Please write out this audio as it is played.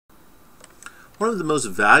One of the most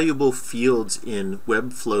valuable fields in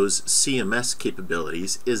Webflow's CMS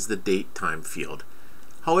capabilities is the date time field.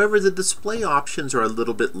 However, the display options are a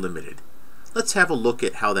little bit limited. Let's have a look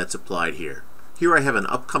at how that's applied here. Here I have an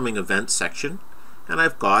upcoming event section, and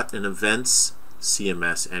I've got an events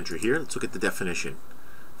CMS entry here. Let's look at the definition.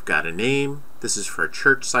 I've got a name. This is for a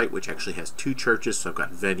church site, which actually has 2 churches, so I've got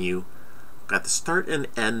venue. I've got the start and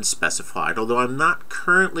end specified, although I'm not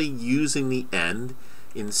currently using the end.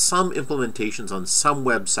 In some implementations on some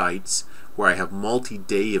websites where I have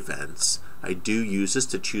multi-day events, I do use this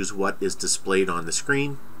to choose what is displayed on the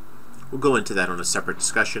screen. We'll go into that on a separate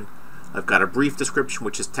discussion. I've got a brief description,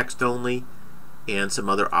 which is text only, and some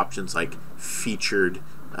other options like featured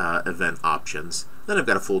event options. Then I've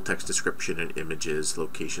got a full text description and images,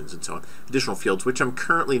 locations, and so on. Additional fields, which I'm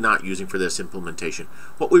currently not using for this implementation.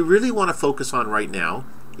 What we really want to focus on right now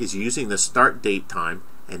is using the start date time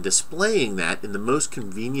and displaying that in the most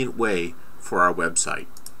convenient way for our website.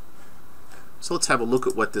 So let's have a look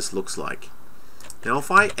at what this looks like. Now if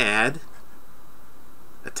I add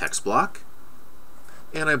a text block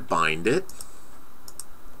and I bind it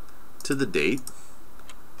to the date,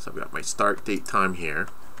 so I've got my start date time here.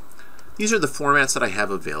 These are the formats that I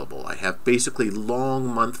have available. I have basically long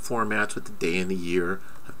month formats with the day and the year.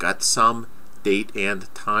 I've got some date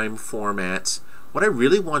and time formats. What I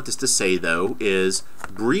really want this to say, though, is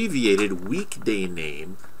abbreviated weekday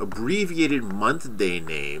name, abbreviated month day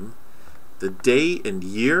name, the day and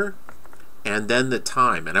year, and then the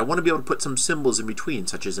time. And I want to be able to put some symbols in between,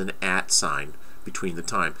 such as an @ sign between the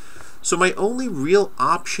time. So my only real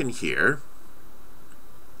option here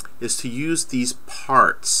is to use these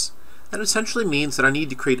parts. That essentially means that I need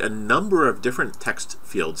to create a number of different text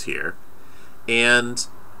fields here and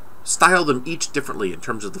style them each differently in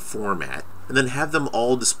terms of the format, and then have them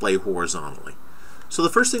all display horizontally. So the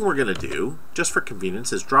first thing we're going to do, just for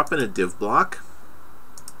convenience, is drop in a div block,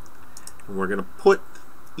 and we're going to put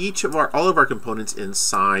all of our components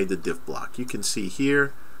inside the div block. You can see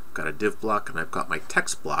here I've got a div block and I've got my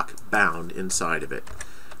text block bound inside of it.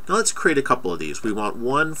 Now let's create a couple of these. We want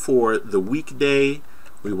one for the weekday,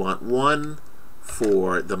 we want one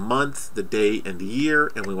for the month, the day, and the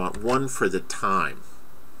year, and we want one for the time.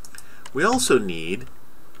 We also need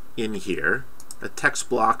in here a text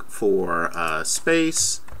block for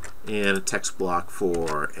space and a text block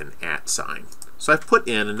for an @ sign. So I've put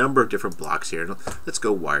in a number of different blocks here. Let's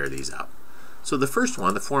go wire these up. So the first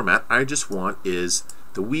one, the format I just want is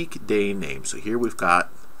the weekday name. So here we've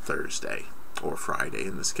got Thursday, or Friday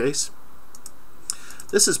in this case.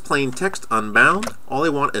 This is plain text unbound. All I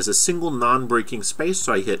want is a single non-breaking space,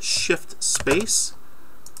 so I hit Shift space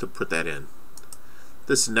to put that in.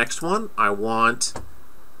 This next one, I want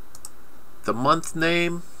the month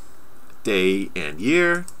name, day and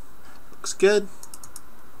year. Looks good.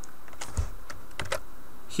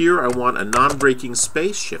 Here I want a non-breaking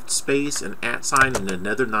space, Shift space, an @ sign, and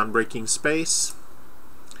another non-breaking space.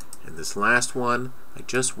 And this last one, I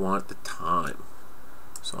just want the time.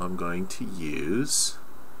 So I'm going to use,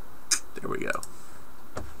 there we go.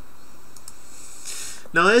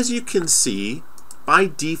 Now as you can see,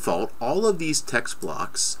 by default, all of these text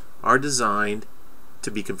blocks are designed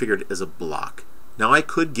to be configured as a block. Now I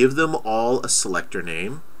could give them all a selector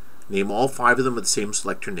name, name all 5 of them with the same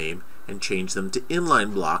selector name, and change them to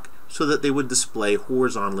inline block so that they would display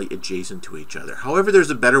horizontally adjacent to each other. However,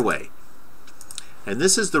 there's a better way. And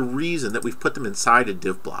this is the reason that we've put them inside a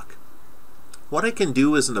div block. What I can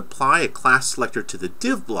do is apply a class selector to the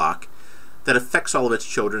div block that affects all of its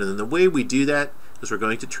children, and the way we do that is we're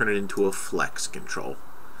going to turn it into a flex control.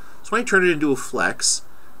 So when I turn it into a flex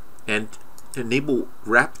and enable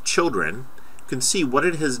wrap children, you can see what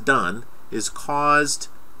it has done is caused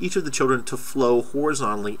each of the children to flow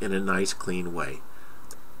horizontally in a nice clean way.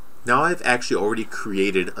 Now I've actually already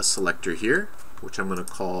created a selector here, which I'm going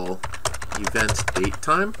to call event date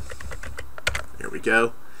time. There we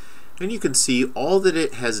go. And you can see all that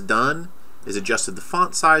it has done is adjusted the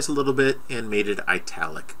font size a little bit and made it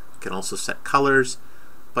italic. You can also set colors,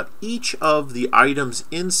 but each of the items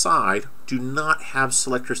inside do not have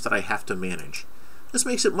selectors that I have to manage. This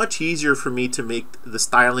makes it much easier for me to make the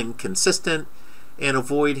styling consistent and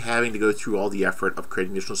avoid having to go through all the effort of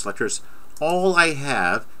creating additional selectors. All I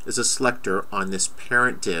have is a selector on this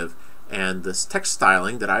parent div, and this text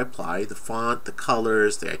styling that I apply, the font, the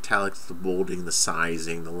colors, the italics, the bolding, the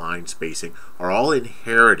sizing, the line spacing, are all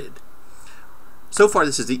inherited. So far,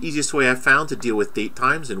 this is the easiest way I've found to deal with date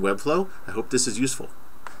times in Webflow. I hope this is useful.